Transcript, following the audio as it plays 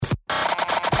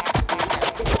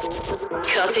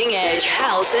Cutting edge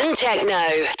house and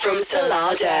techno from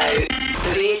Salado.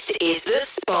 This is The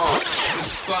Spot. The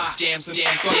spot. Jams in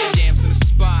the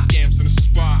spot. Jams in the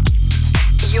spot.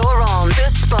 You're on The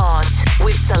Spot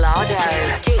with Salado.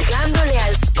 Llegándole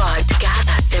al spot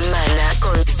cada semana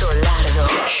con Solardo.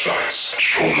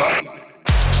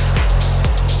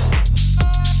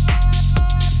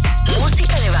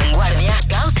 Música de vanguardia,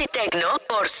 house y techno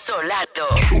por Solardo.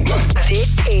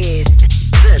 This is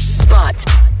The Spot.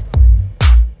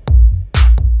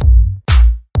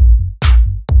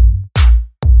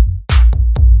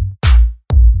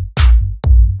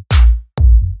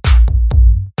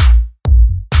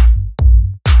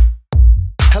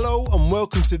 Hello and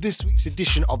welcome to this week's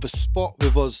edition of The Spot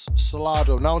with us,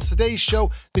 Solardo. Now on today's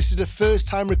show, this is the first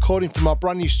time recording from our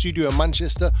brand new studio in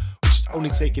Manchester, which has only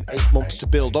taken 8 months to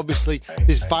build. Obviously,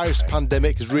 this virus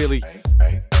pandemic has really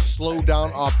slowed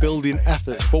down our building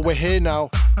efforts, but we're here now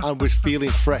and we're feeling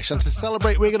fresh. And to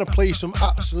celebrate, we're going to play some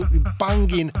absolutely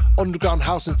banging underground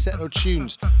house and techno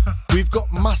tunes. We've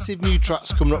got massive new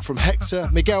tracks coming up from Hector,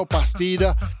 Miguel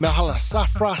Bastida, Mehala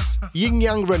Safras, Yin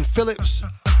Yang Ren Phillips,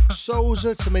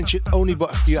 Souza, to mention only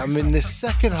but a few. And in the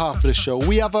second half of the show,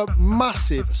 we have a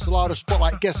massive Solardo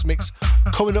Spotlight guest mix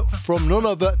coming up from none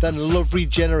other than Love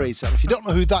Regenerator. And if you don't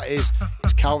know who that is,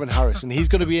 it's Calvin Harris, and he's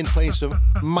going to be in playing some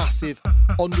massive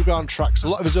underground tracks, a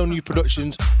lot of his own new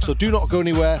productions, so do not go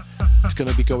anywhere. It's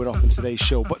going to be going off in today's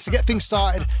show. But to get things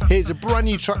started, here's a brand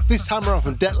new track, this time around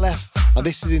from Detlef, and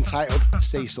this is entitled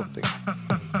Say Something.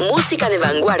 Música de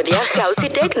vanguardia, house y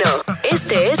techno.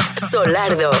 Este es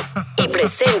Solardo y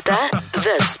presenta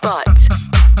The Spot.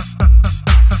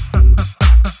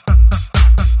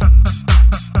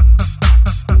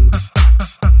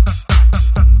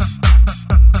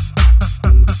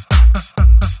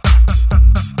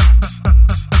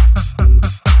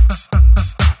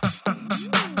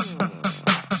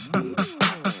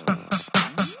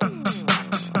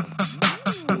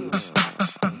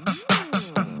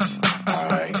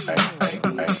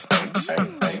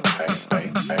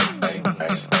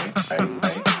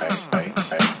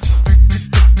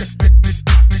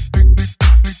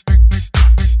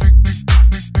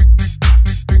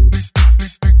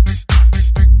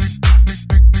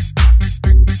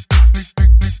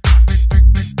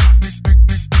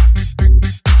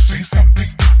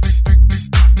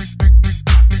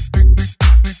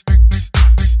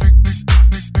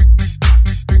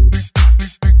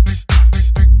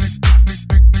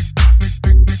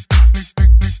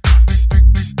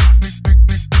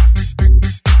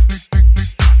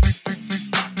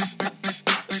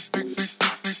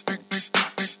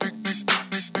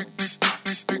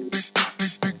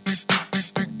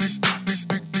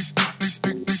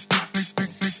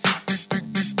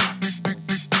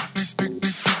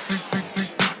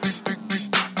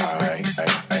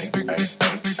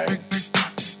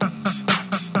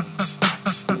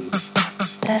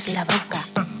 La boca.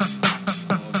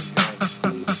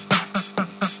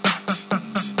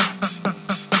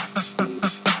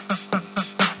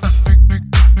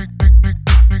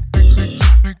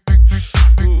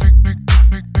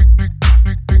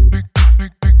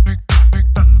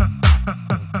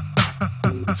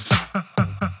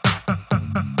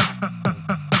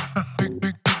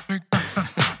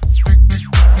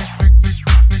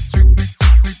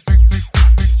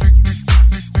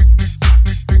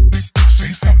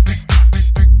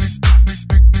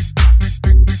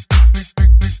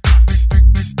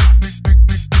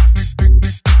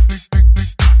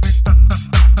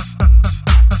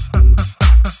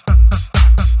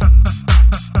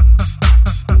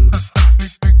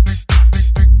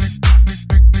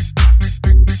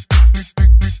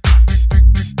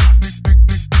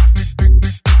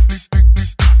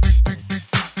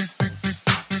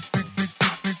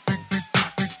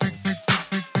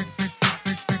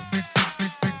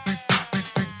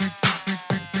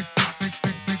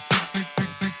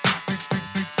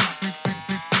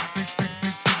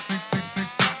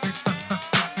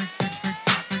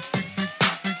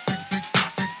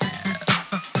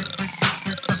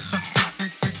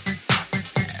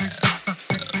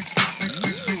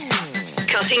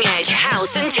 cutting edge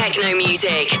house and techno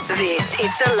music. This is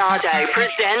Solardo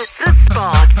presents The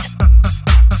Spot.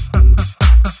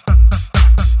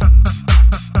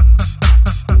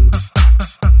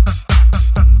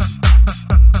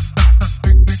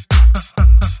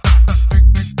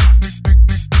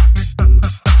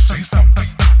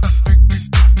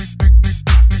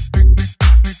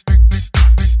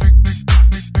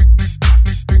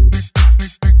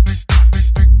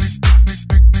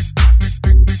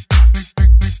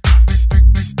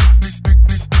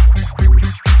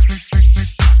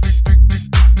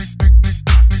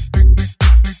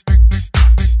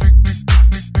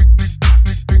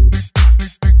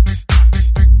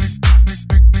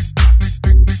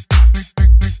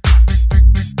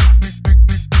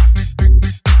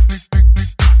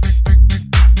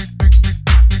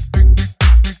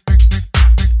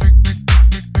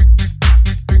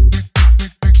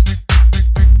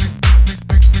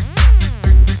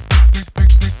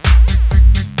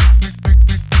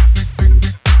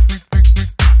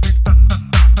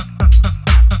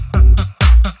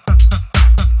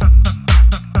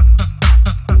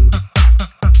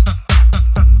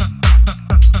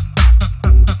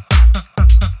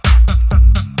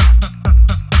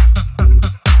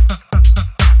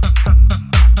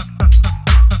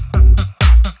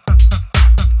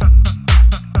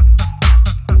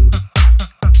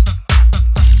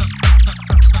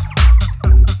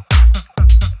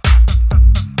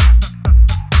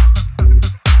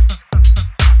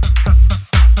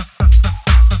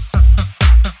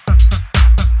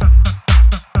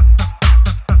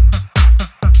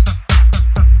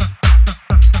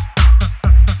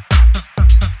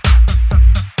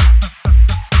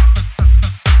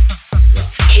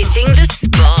 Hitting the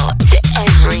spot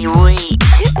every week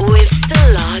with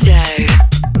Solardo.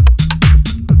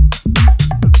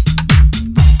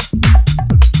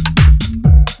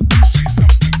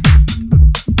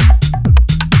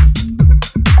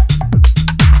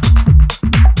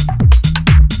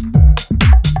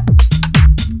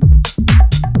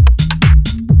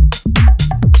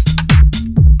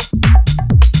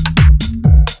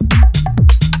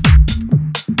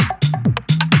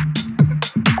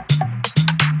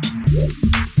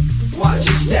 Watch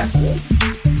your step.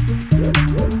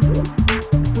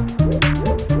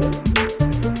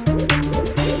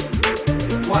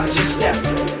 Watch your step.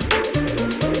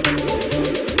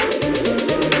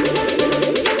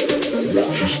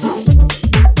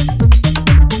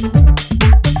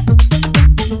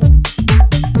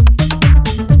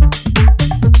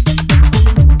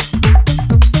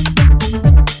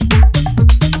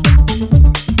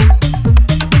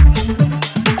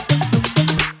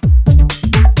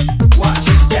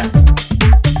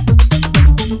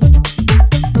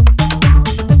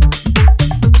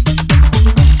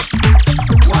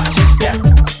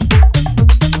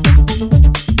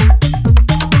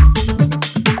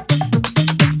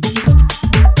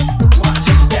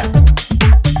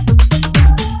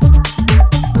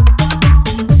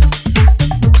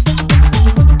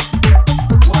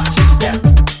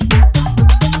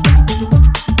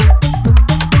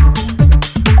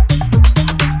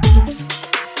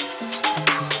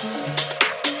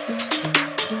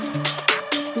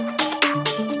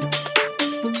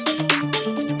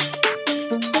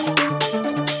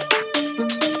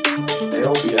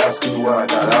 Asking me what I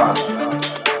got on.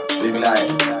 They be like,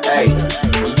 hey,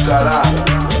 what you got on?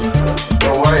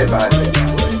 Don't worry about it.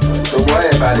 Don't worry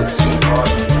about it, sweetheart.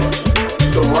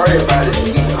 Don't worry about it,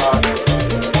 sweetheart.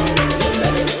 It's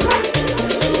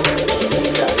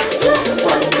that stuff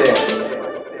right there.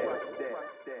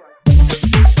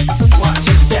 Watch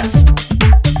your step.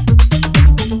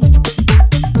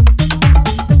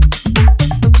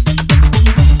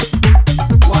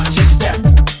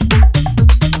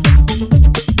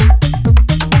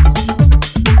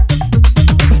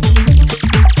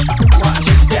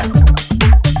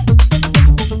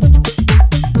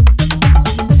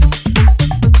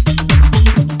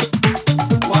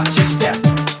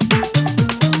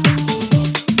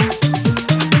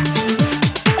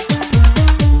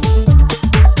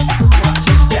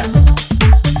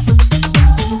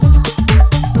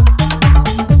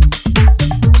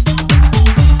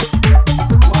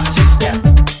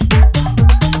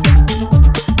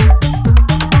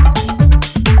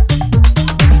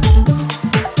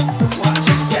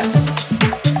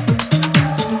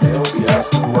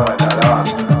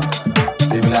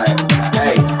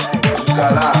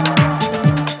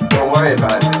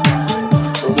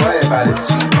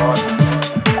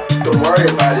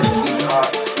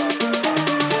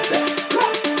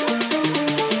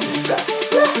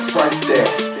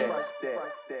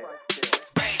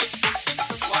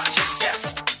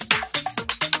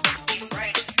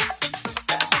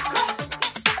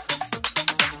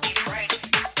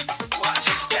 Watch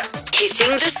your step.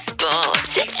 Hitting the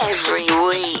spot every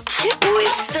week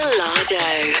with Solardo.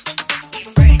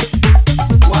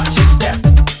 Watch your step.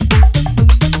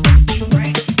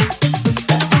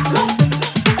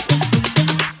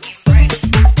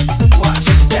 Watch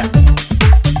your step.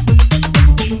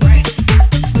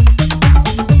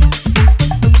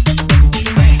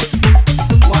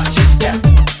 Watch your step.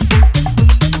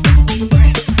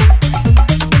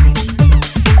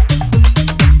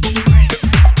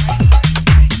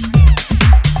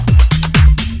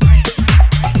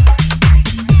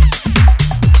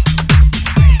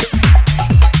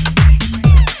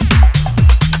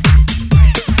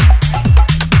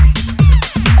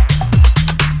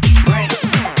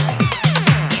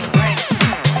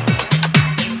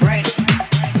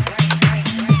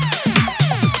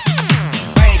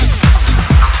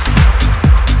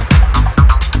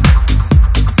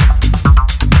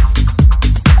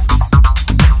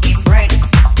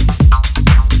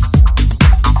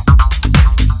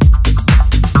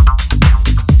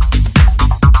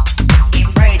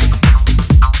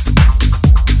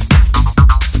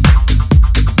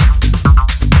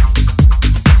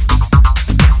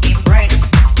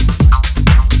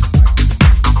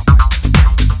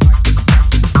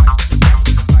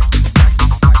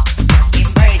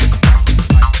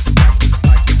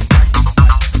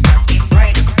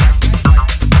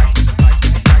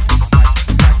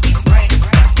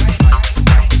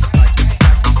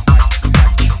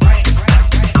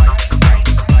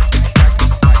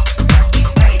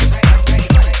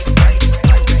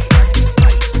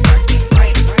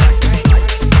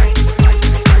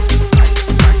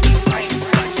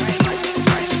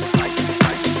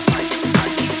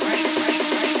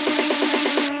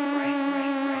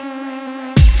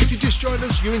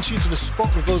 You're in tune to The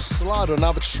Spot with us, Solardo.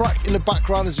 Now, the track in the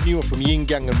background is a new one from Yin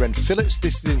Yang and Ren Phillips.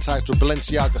 This is entitled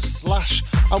Balenciaga Slash.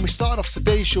 And we started off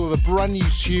today's show with a brand new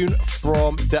tune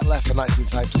from Detlef, and that's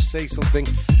entitled Say Something.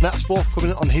 And that's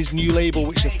forthcoming on his new label,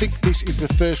 which I think this is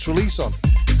the first release on.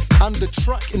 And the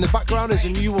track in the background is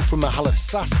a new one from Mahala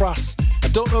Safras. I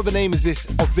don't know the name of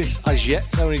this as yet.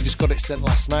 I only just got it sent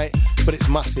last night, but it's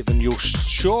massive, and you're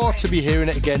sure to be hearing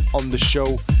it again on the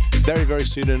show very, very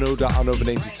soon, and no doubt I'll know the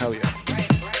name to tell you.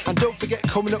 And don't forget,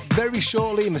 coming up very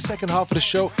shortly in the second half of the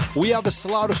show, we have a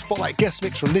Solardo Spotlight guest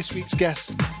mix from this week's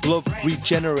guest, Love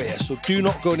Regenerator. So do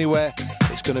not go anywhere,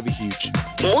 it's going to be huge.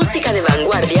 Música de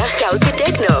vanguardia, house y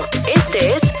techno.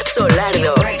 Este es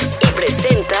Solardo y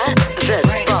presenta The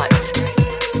Spot.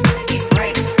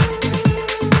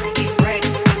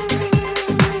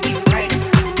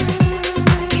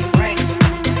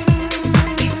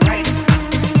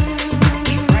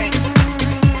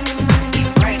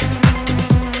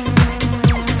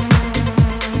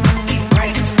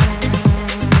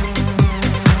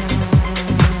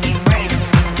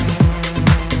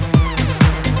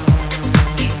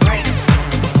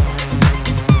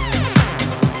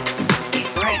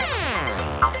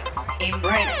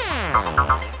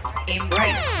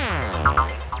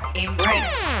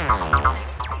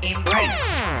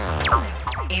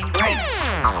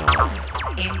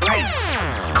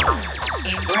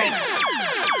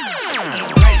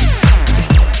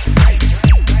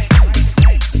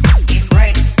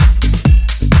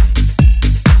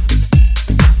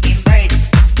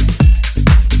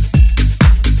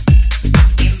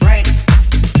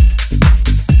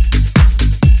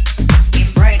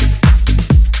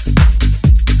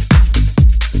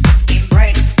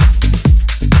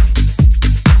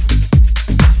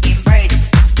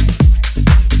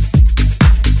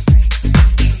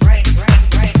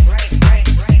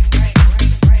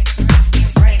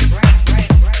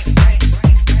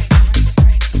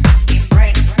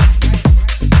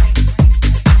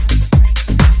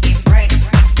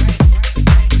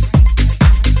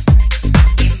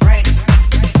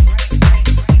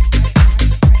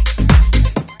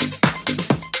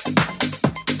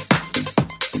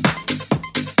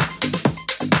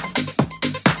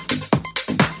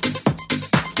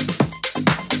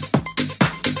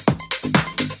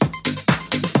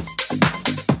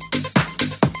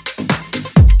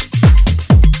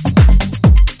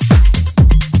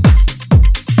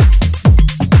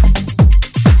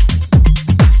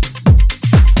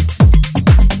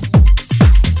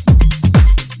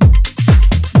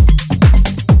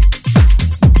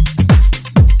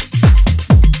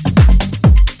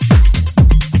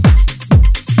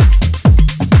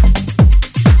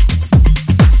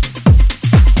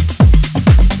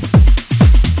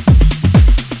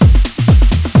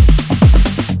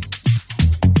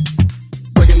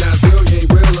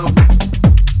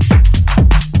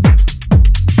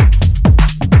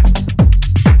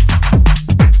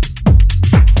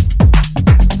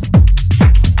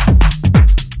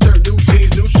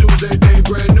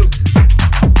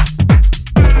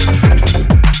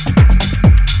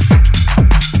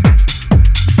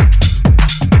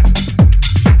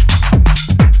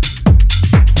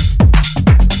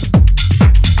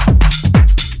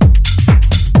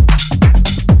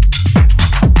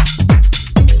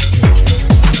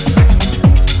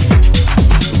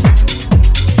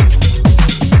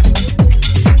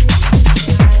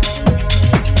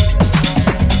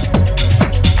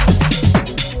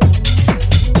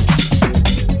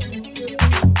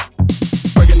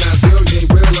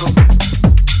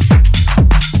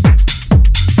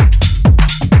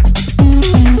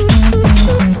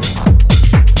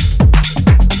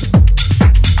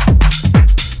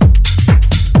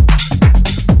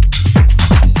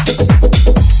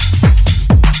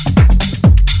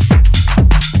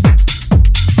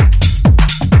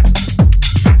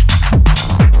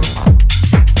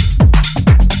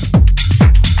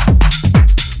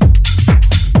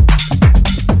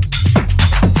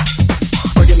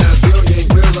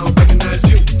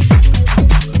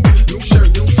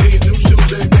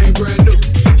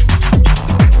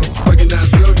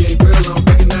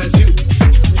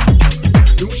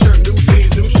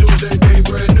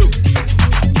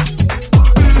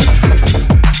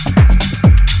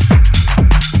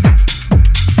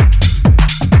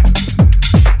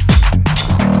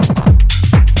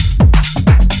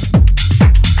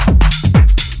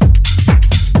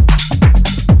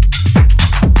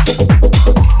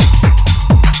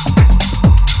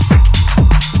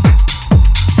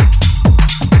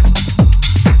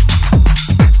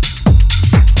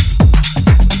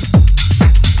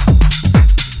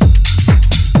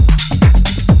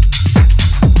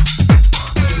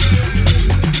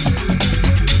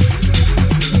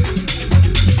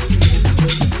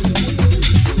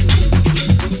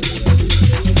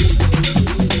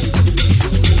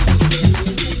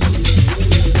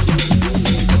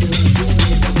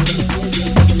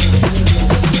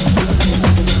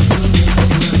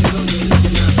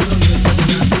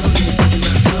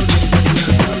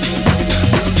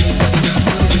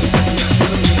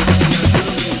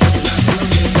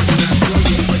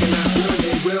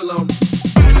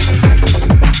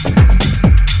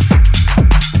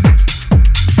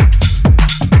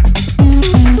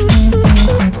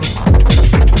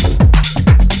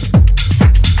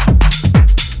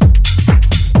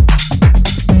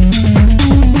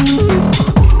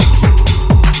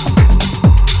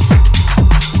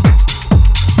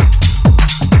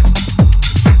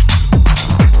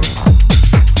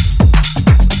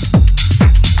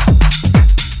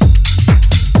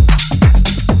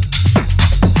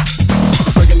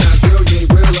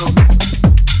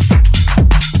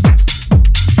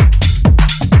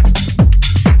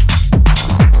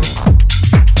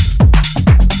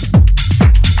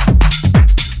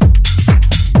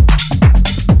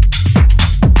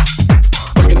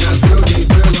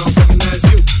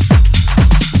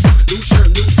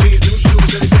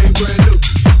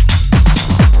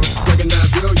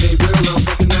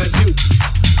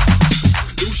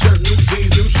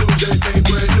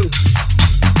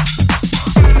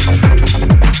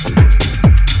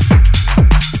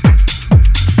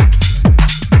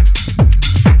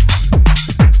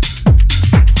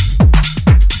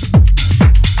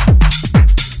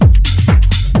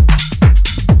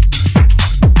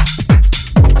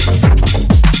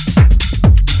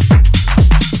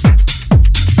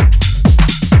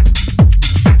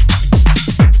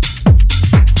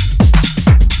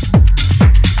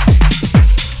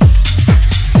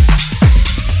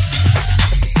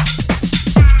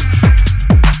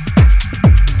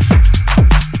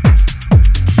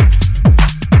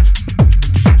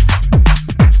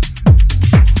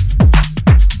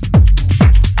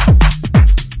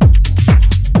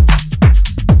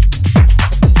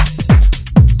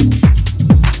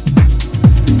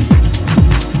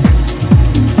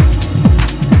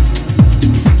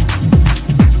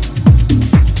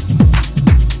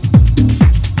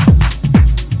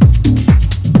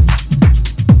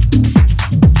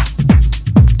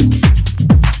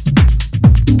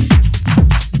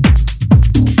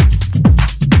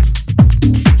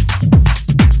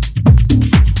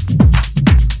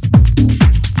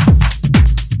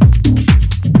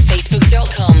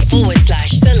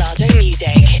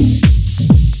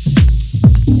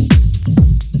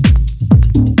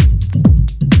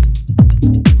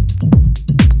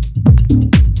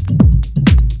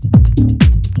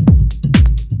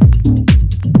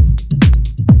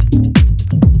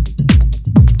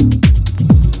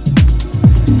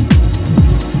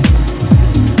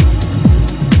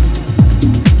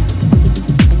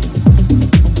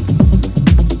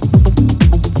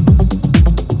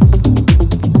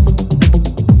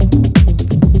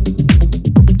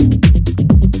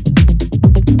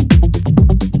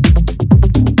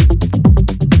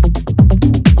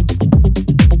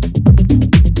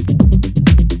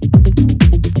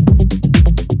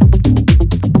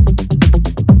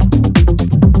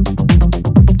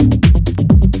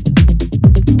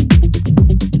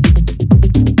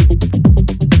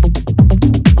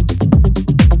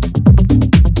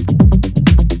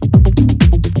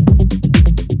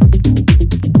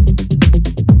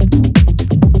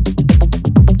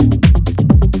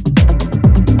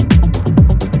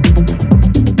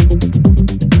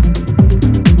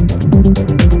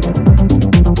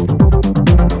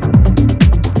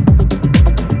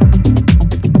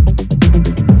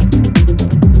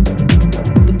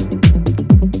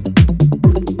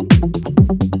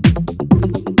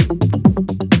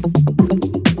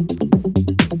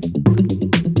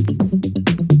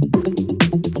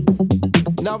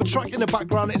 Now the track in the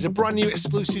background is a brand new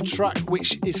exclusive track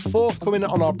which is forthcoming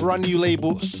on our brand new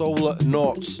label Solar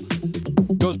Noughts.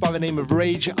 It goes by the name of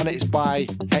Rage and it's by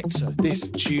Hector. This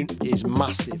tune is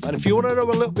massive. And if you want to know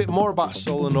a little bit more about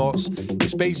Solar Noughts,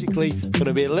 it's basically going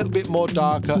to be a little bit more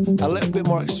darker, a little bit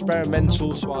more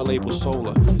experimental to our label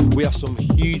Solar. We have some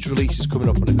huge releases coming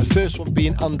up on it. The first one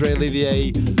being Andre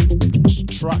Olivier's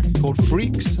track called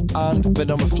Freaks, and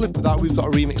then on the flip of that we've got a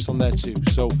remix on there too.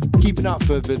 So keep an eye out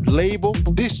for the label,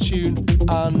 this tune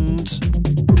and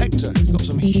Hector. He's got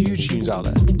some huge tunes out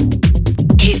there.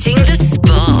 Hitting the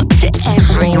spot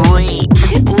every week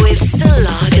with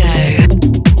Solardo.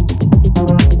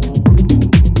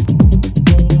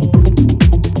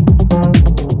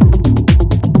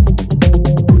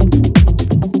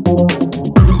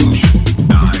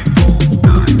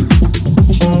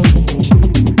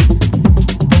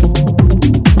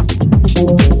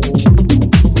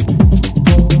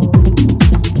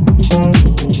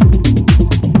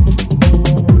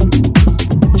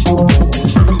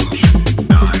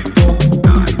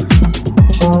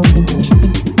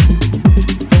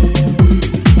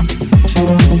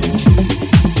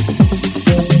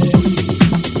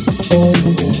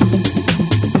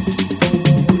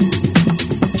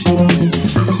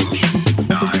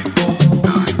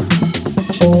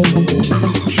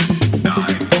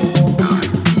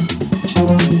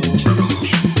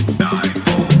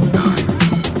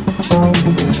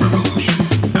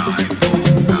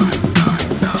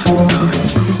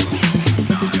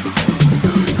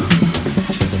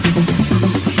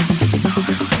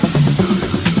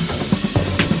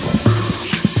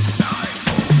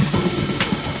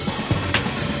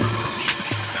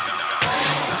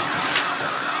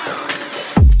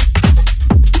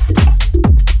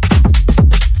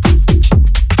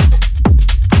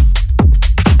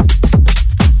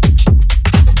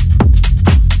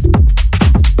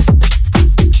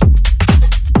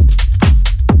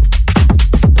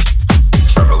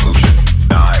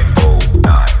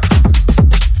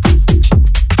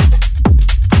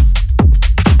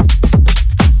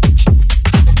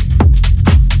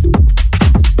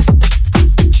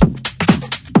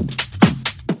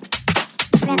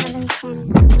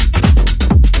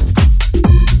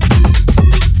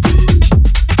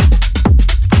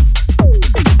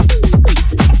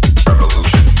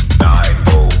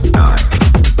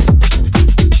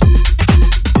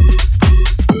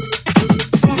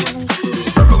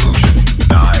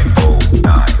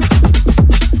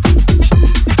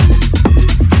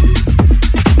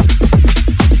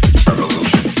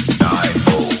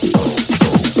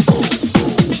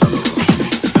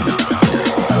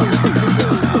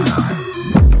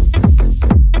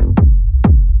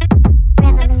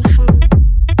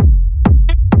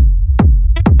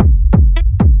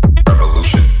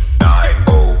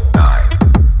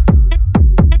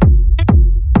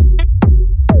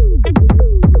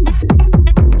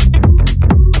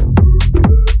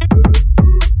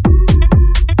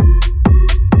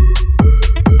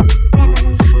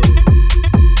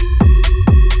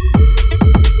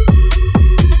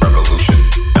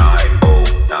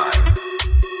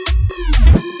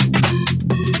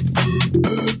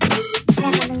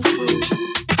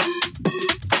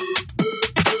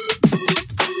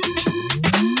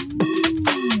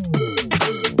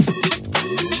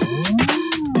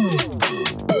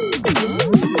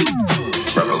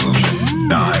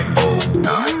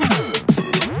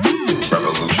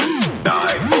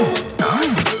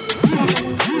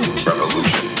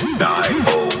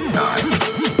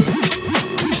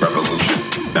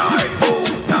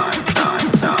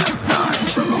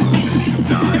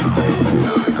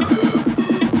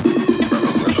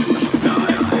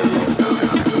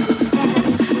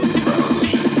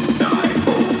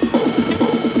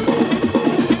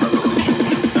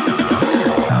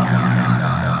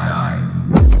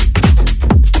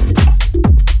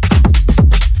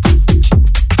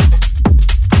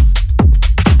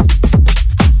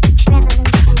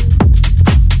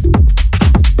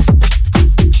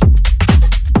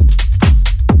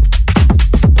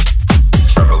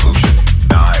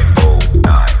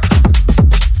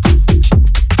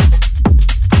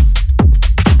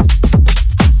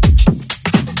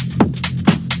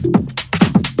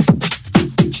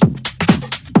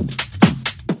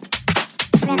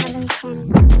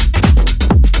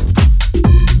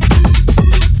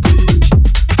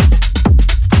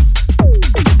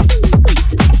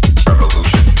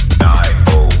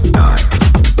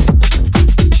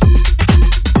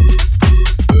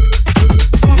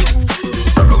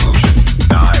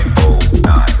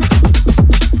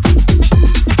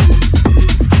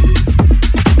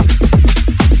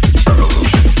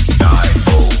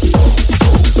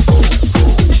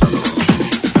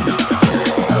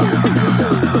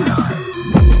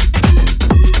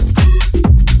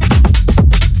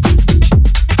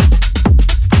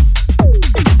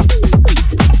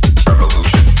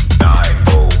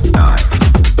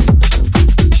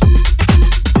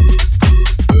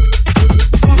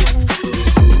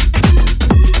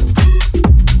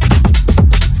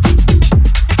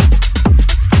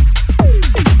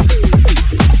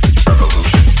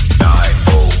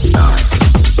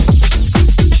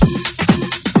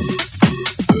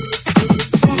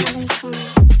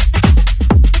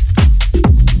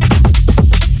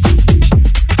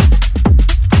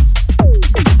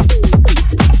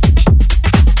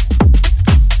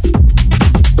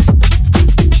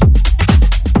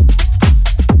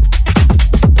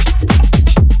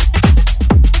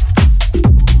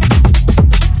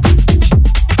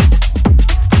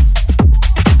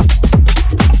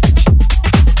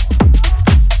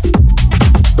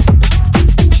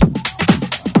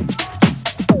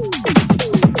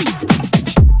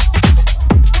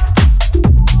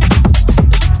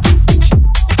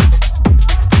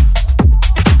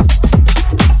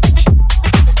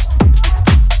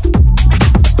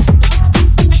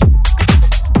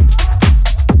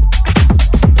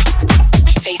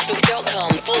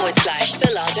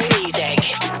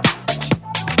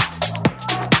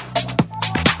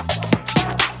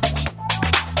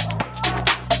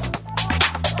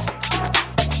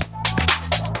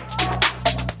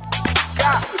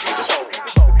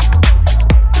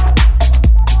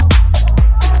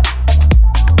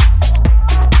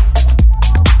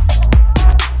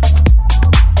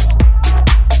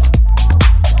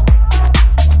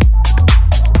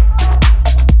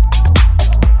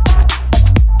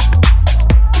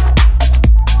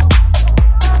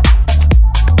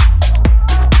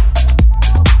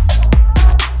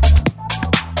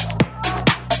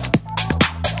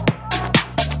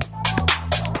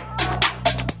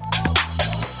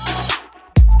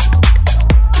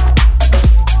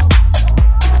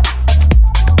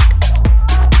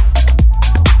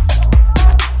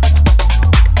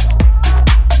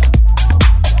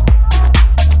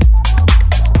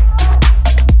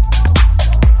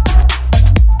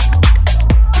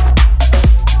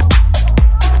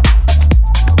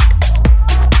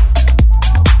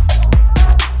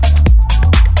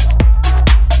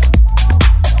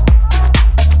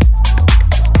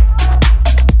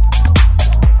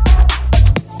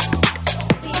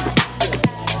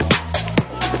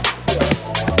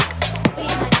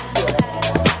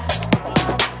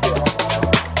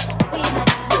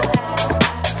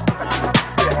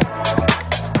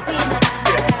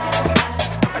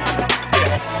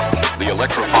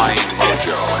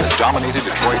 dominated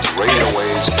Detroit's radio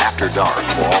waves after dark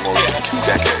for almost 2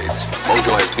 decades.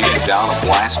 Mojo has beaten down a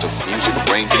blast of music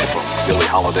ranging from Billie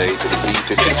Holiday to the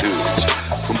B-52s,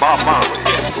 from Bob Marley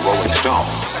to the Rolling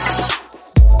Stones.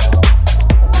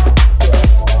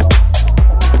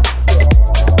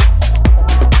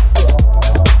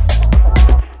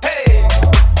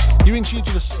 You're in tune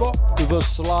to The Spot with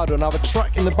us, Solardo. Now, the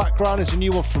track in the background is a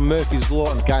new one from Murphy's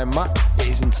Law and Guy Mack. It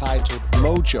is entitled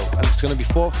Mojo, and it's going to be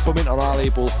forthcoming on our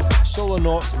label Solar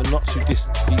Notes in the not too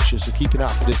distant future, so keep an eye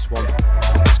out for this one.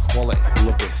 It's quality.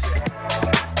 Love this.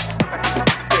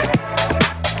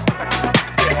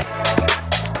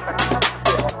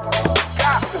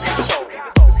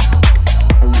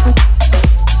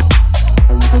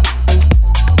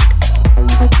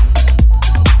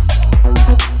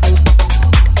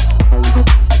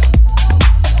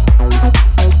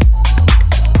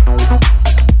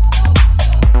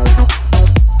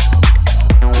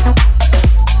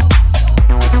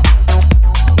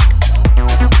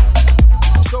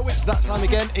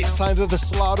 It's time for the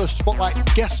Solardo Spotlight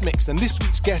guest mix, and this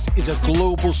week's guest is a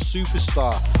global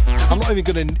superstar.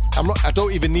 I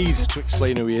don't even need to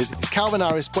explain who he is. It's Calvin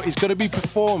Harris, but he's going to be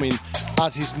performing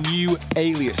as his new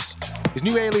alias. His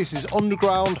new alias is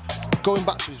underground, going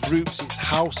back to his roots. It's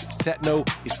house, it's techno,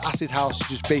 it's acid house,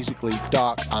 just basically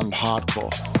dark and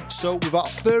hardcore. So without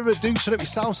further ado, turn up your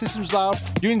sound systems loud.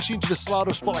 You're in tune to the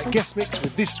Solardo Spotlight guest mix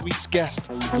with this week's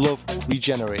guest, Love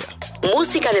Regenerator.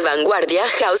 Música de vanguardia,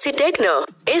 house y techno.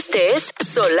 Este es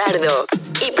Solardo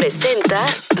y presenta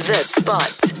The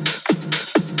Spot.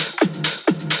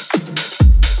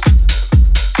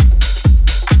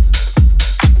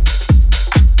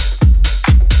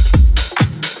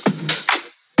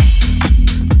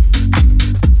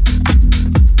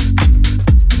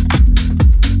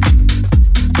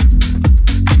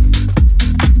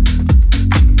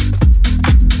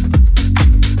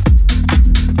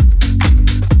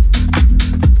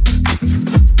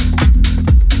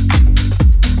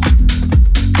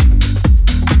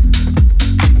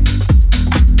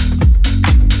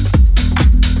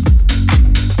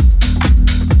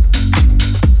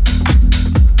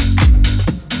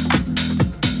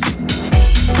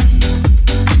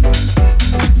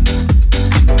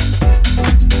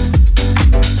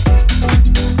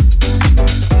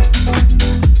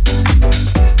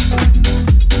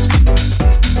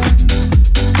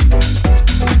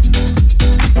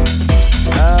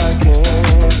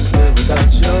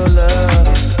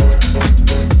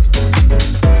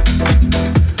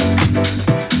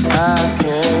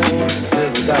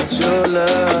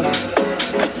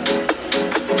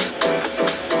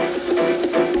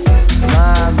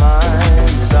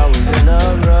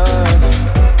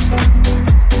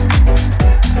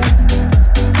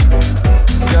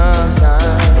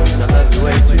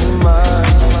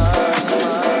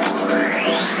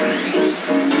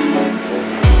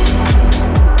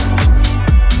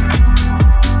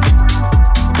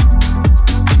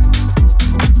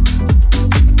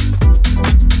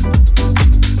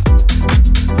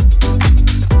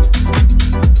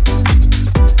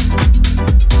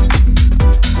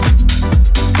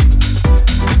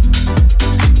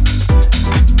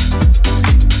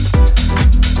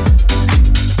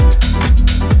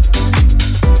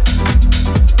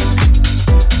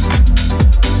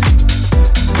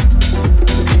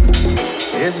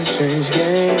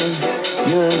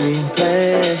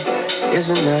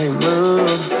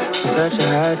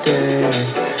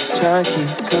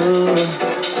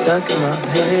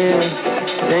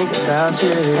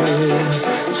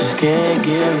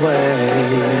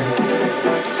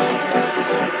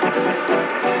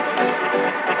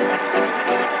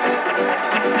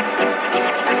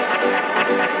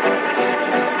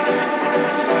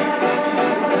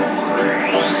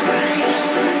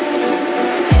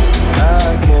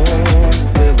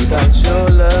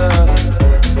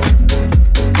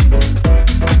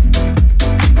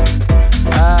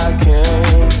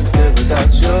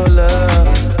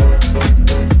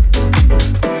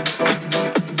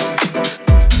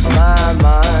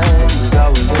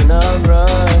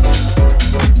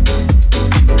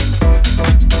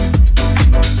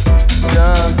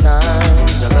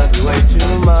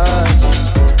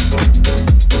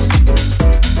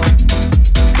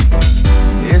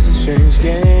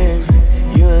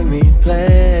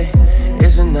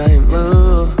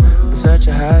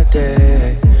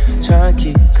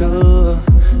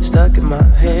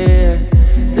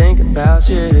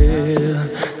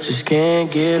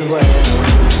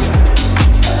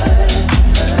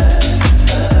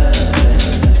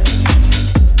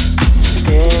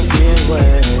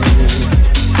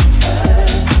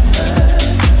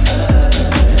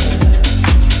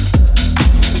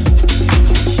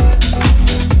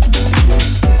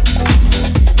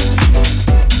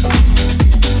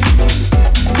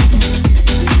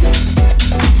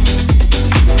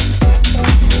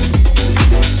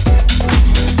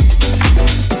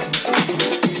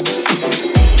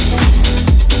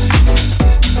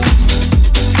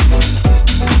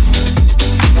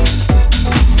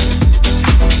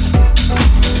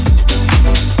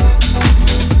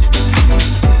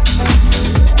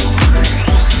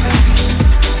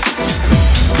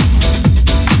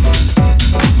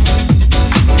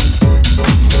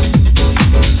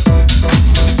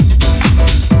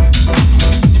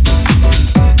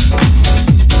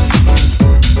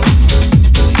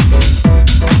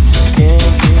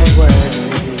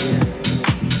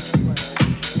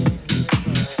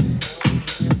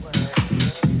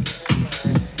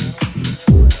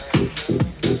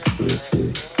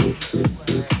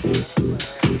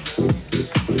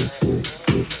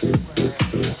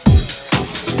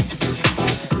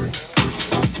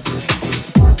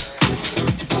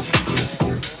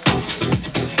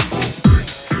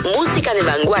 música de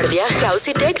vanguardia, house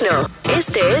y techno.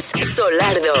 Este es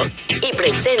Solardo y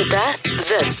presenta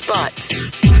The Spot.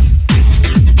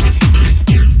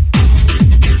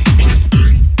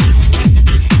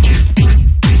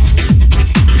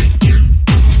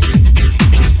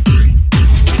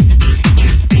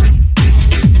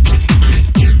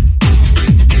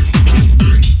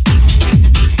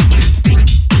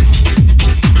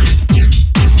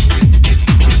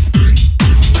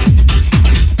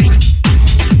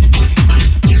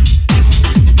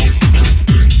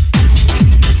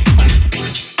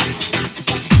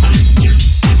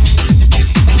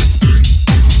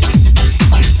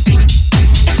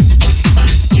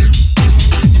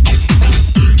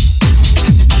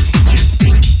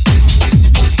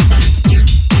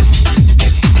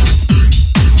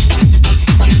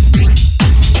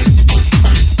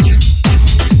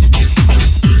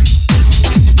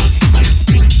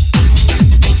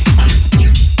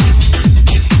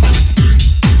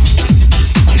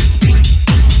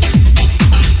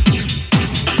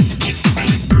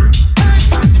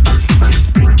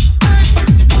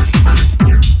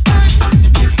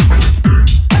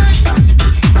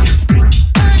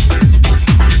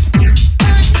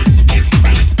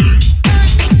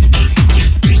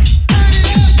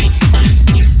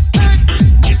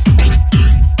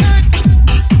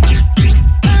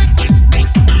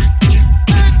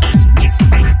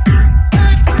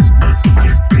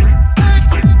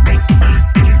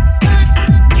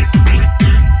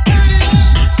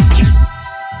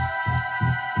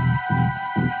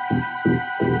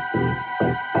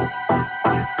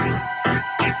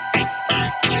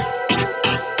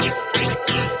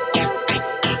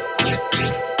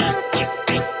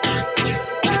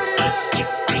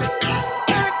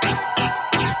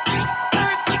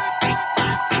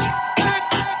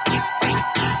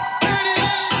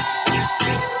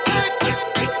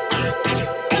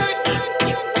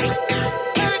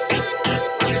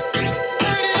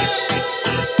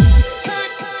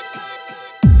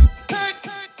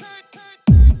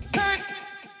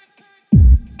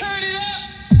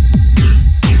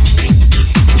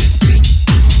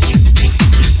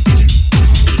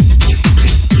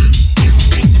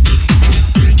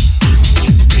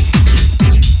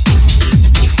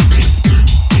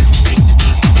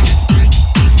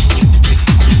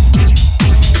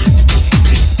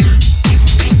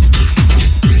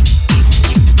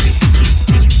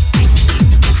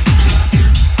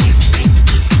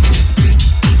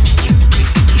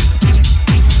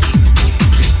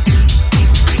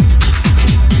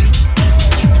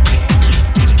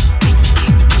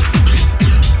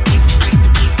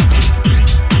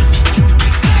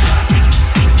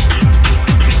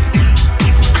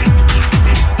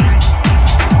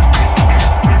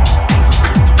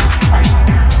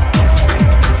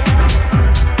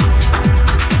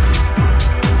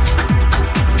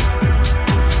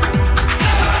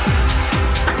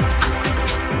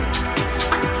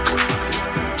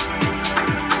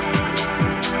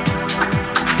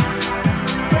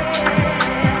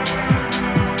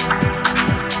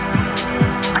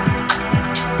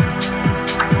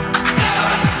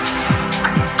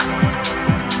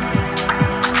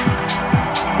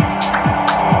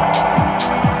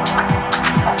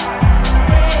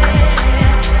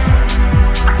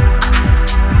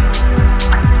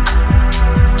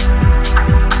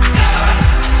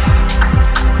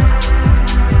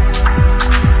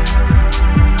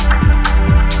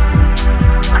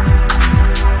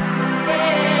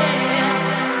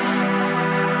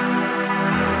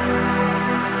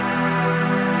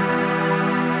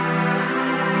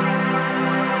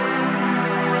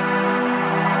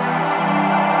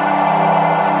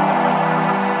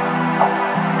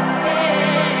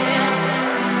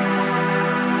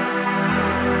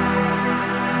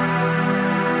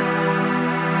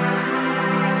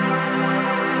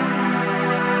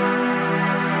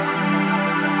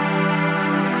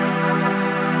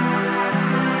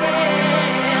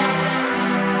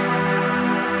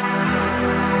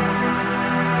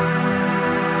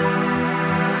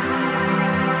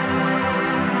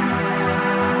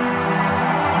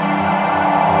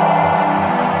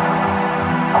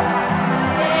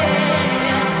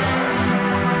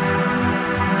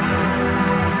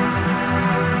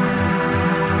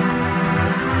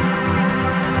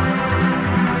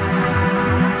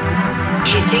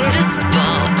 Hitting the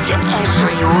spot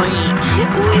every week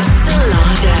with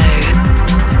Solardo.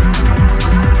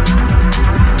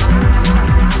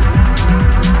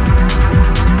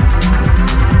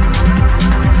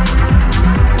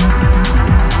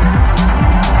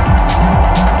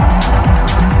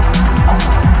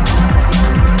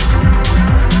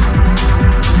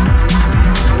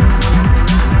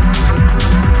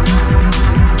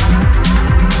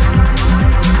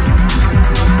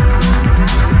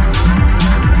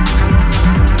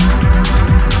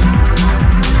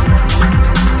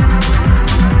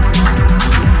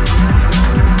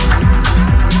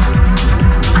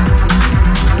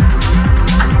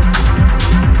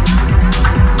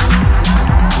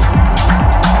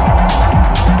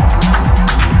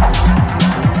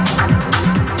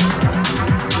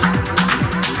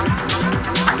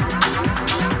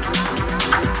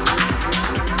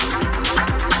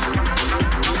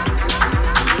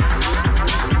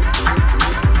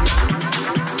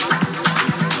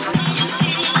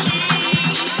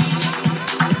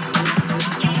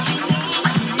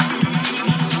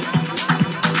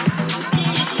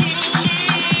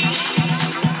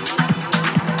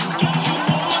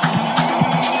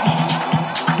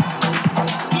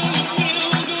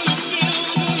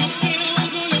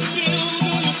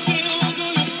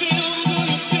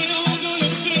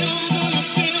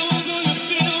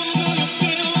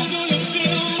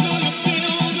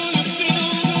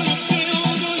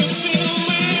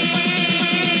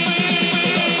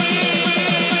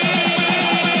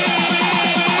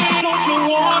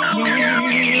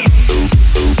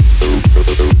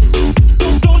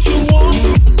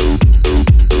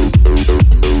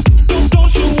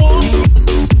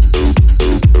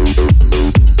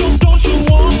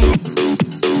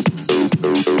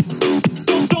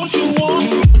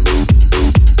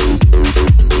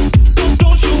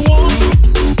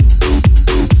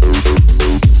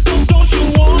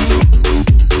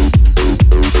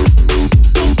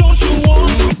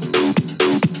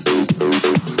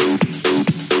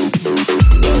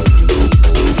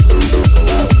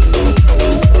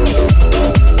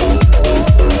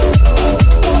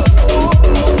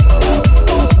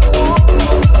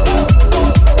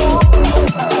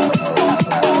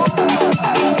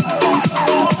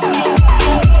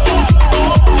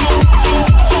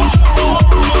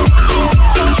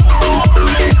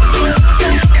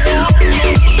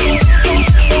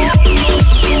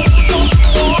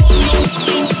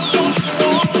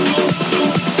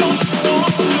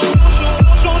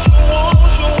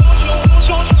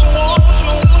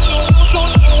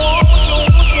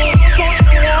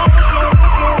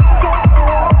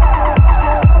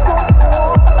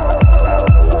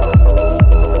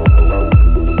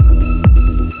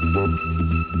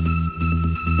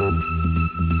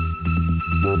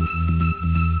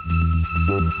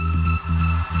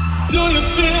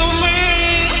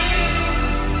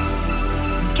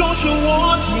 you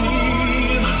want me?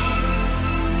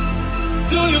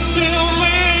 Do you feel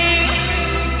me?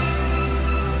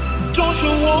 Don't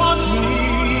you want me?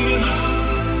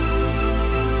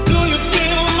 Do you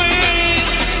feel me?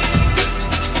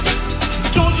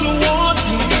 Don't you want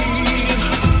me?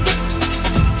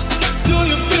 Do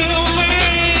you feel me?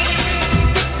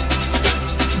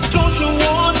 Don't you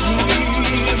want me?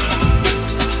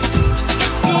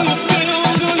 Do you feel?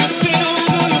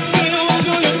 Do you feel?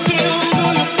 Do you feel? Do you feel? Do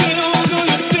you feel? Do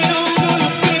you feel? Do you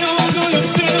feel? Do you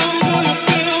feel? Do you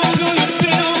feel? Do you feel?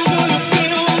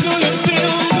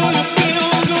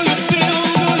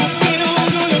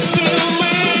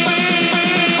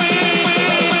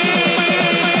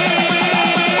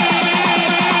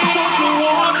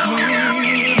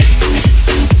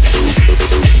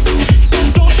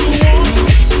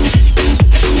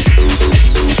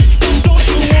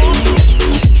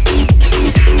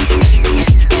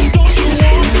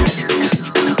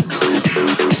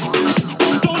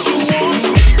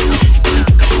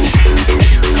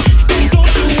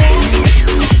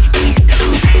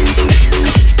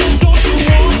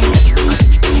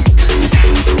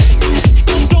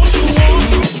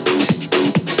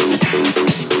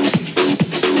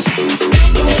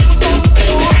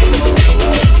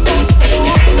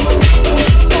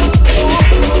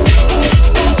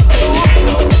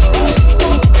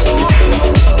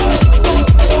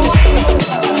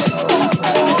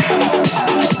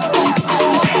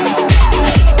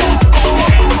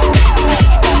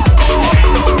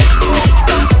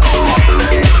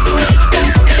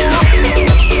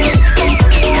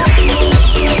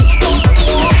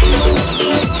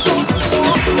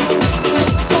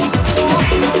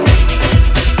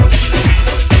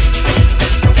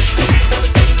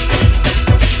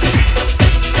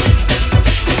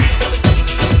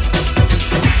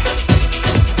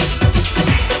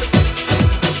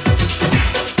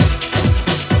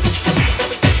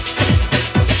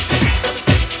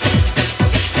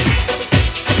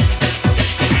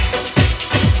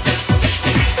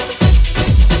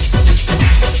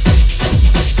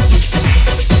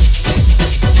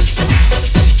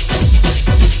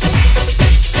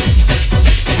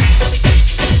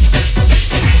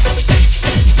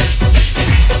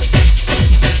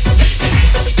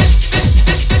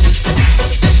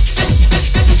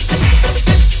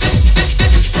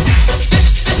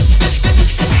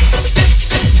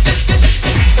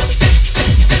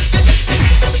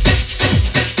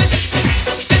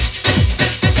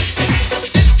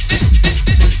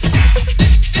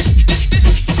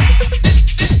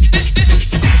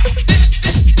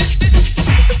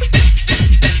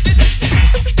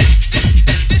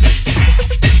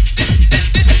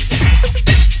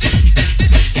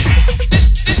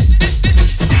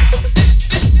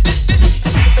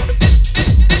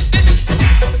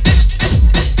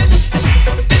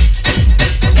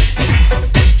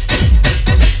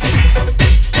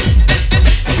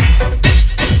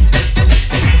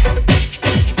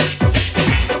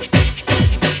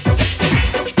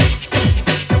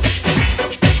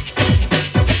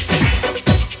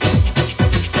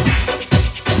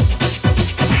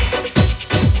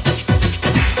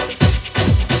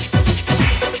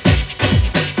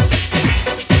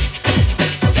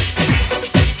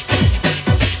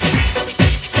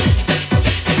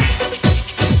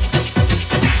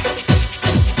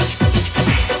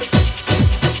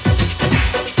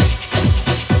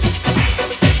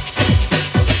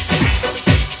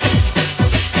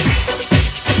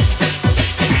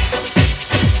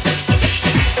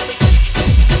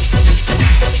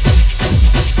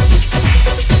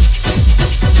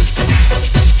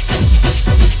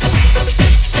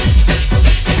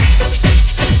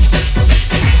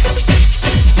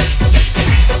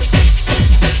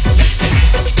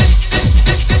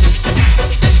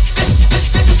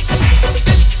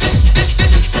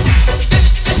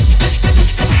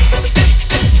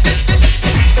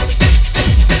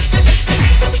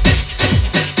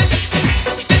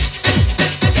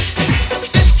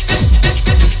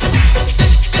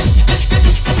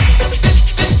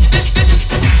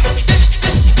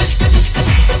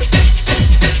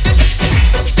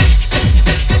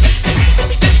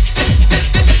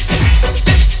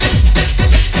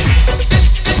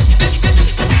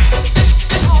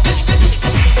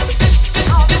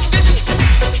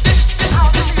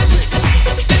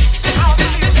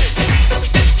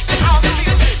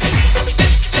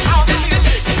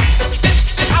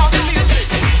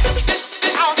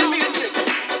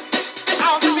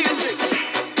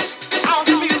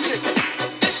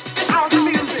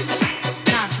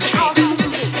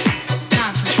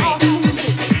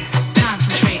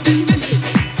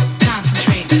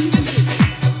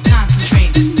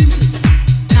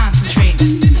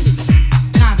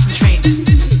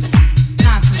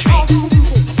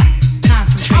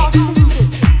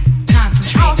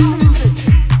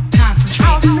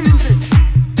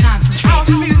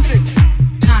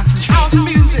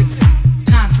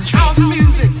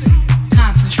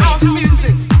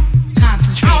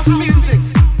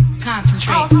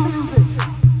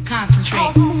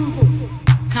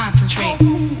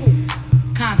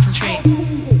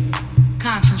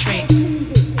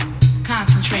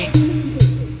 Concentrate.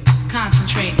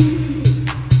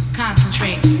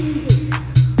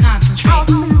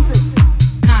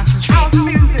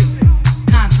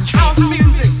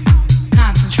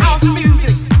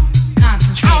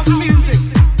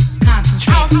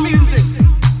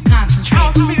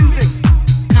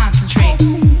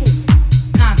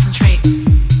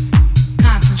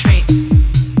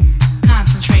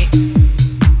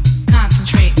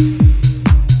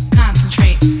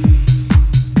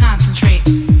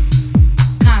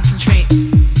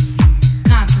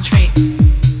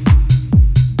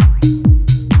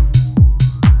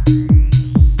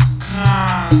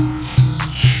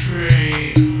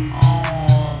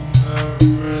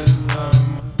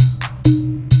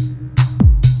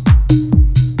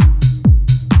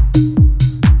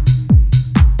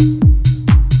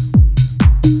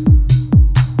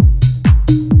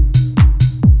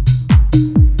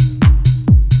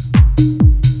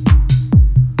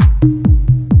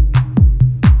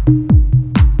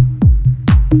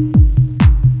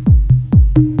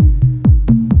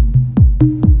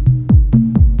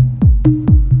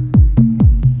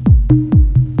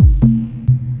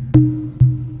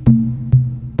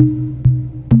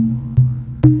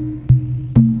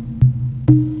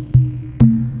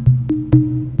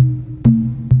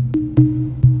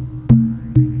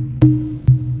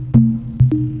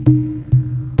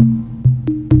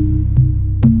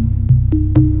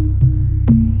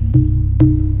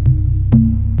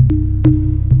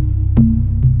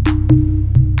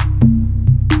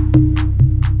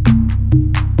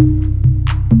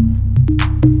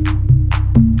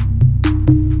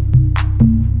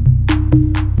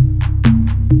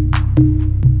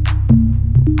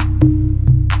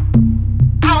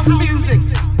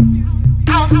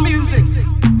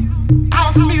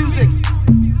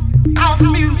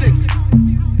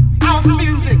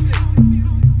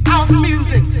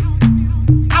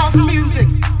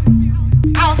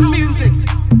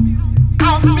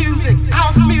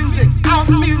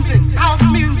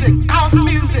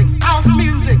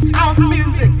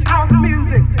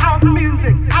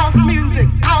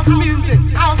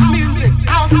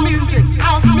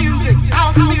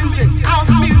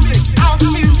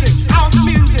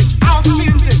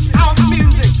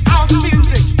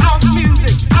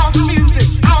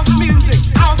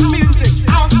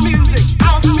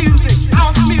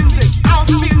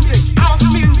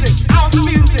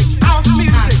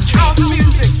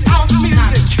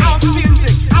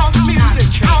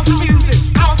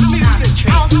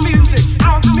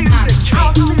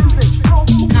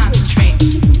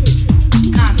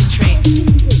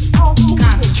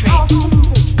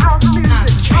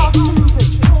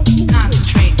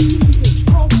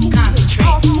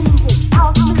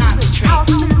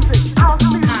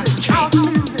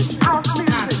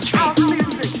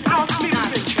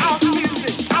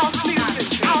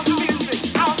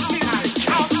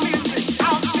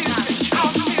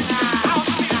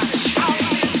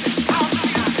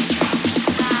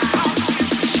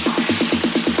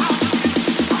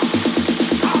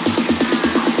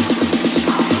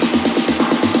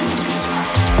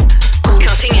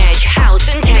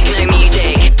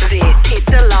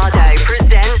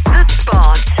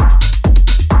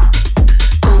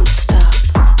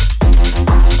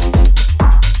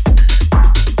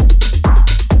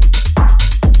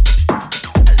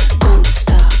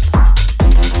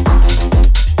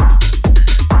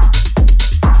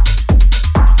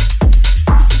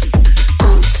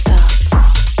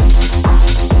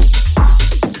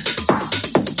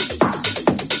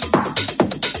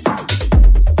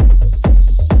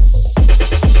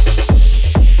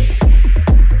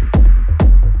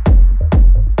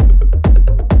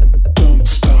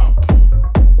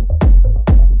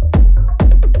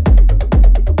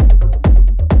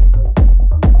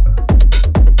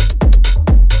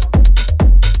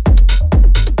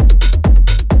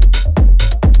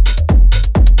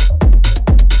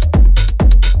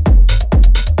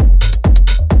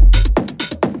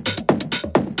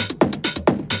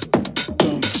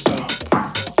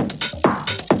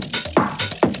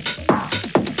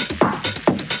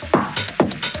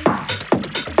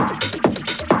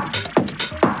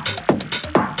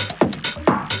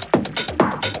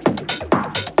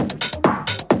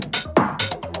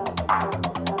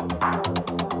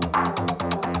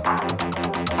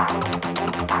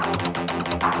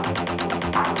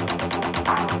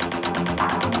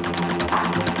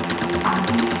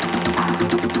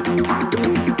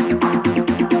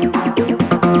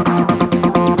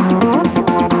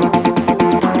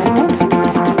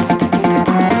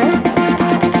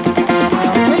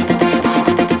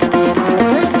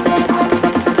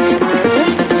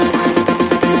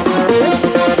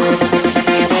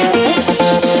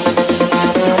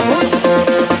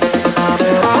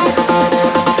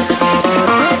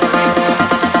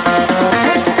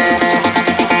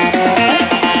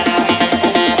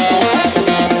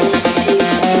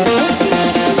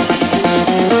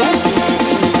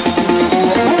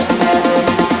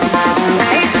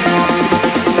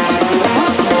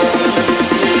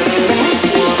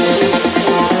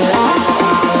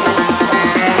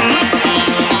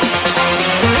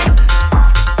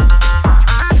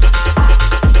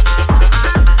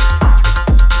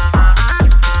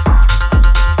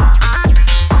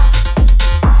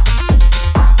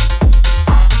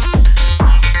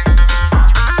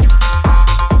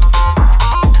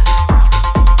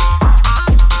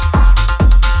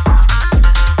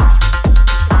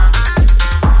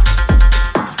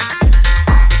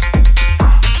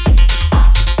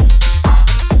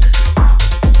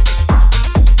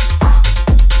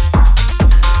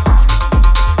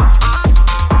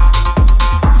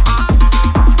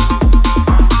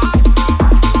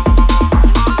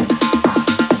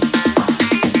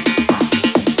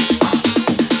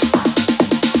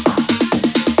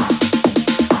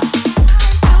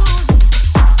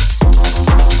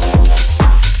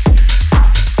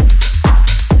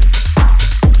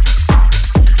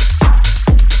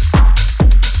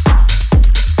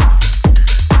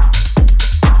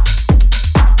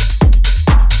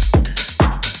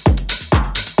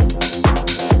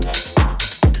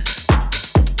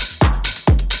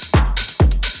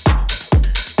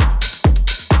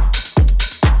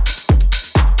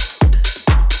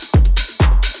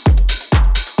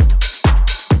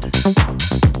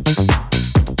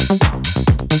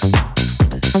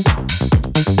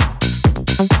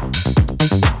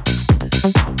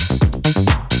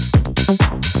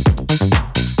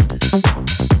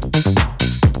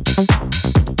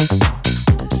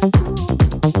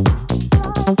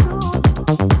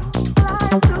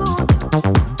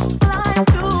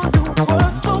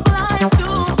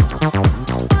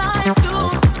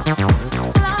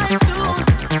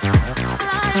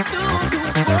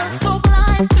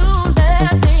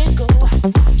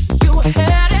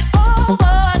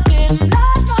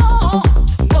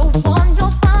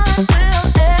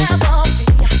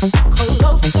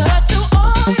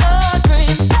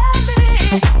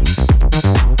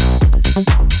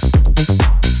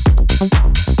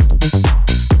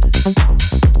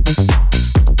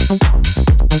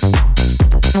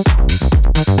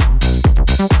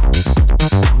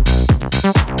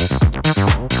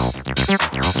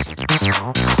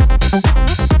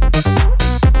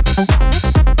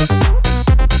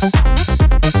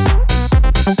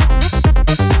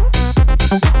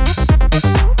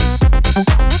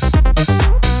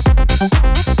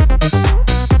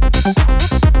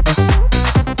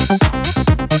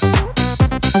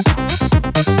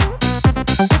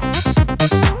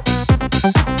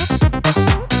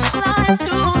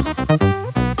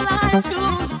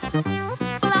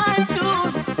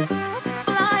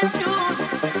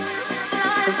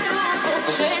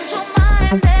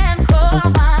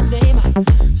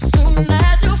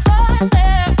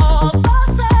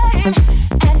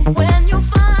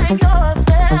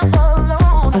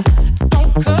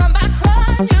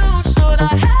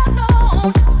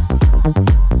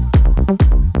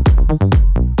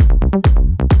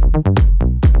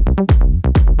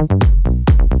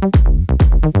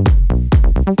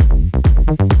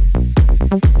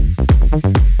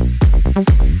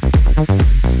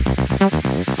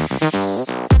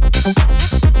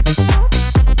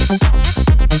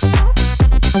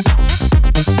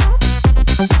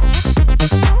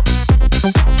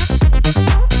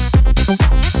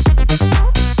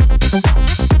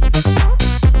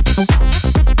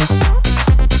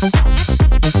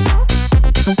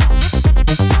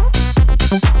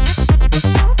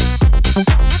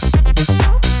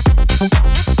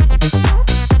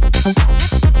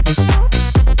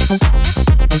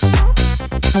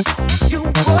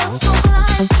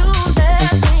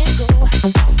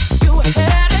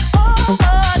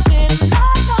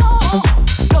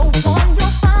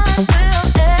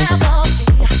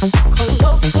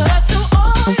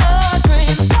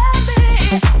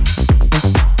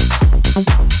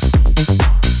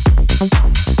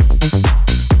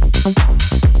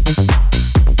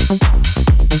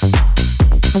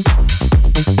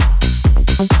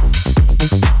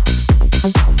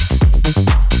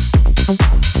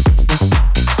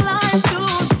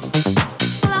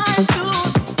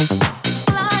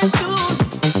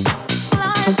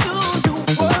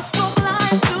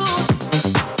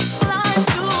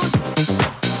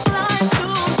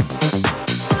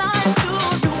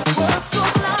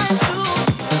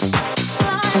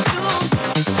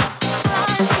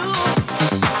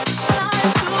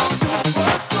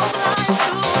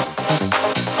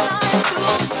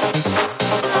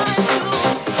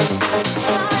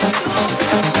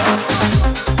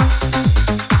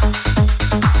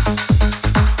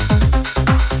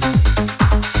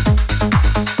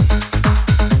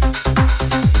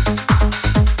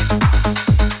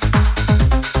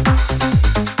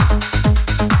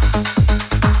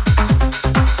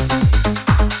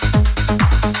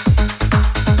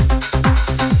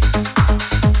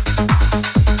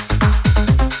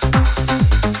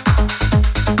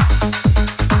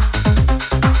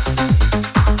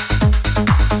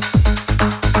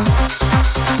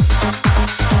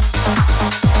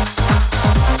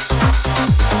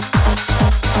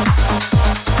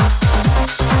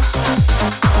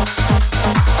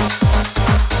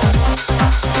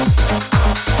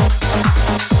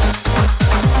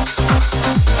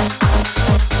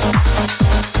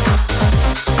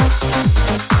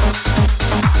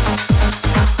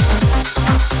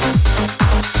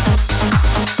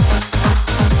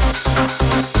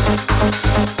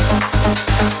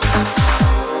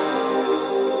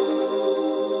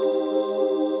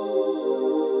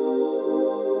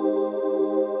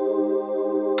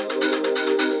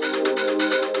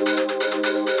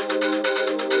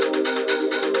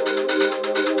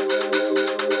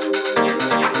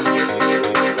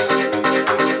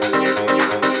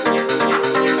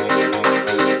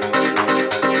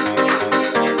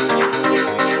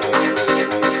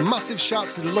 shout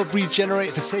to the Love Regenerate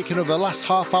for taking over the last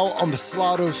half hour on the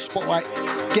Solardo Spotlight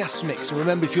guest mix. And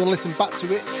remember, if you want to listen back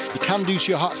to it, you can do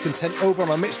to your heart's content over on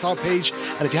our Mixcloud page.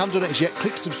 And if you haven't done it as yet,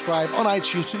 click subscribe on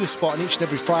iTunes to The Spot, and each and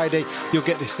every Friday you'll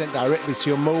get this sent directly to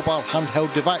your mobile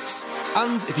handheld device.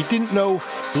 And if you didn't know,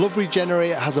 Love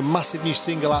Regenerate has a massive new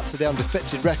single out today on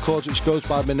Defected Records, which goes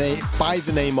by the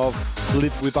name of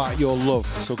Live Without Your Love.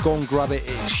 So go and grab it,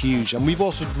 it's huge. And we've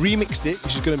also remixed it,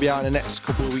 which is going to be out in the next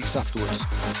couple of weeks afterwards.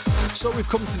 So we've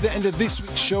come to the end of this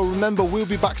week's show. Remember, we'll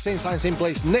be back same time, same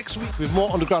place next week with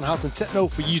more underground house and techno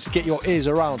for you to get your ears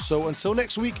around. So until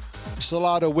next week,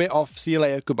 Solardo, we're off. See you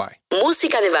later. Goodbye.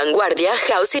 Música de vanguardia,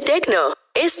 house y techno.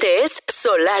 Este es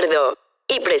Solardo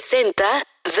y presenta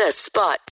The Spot.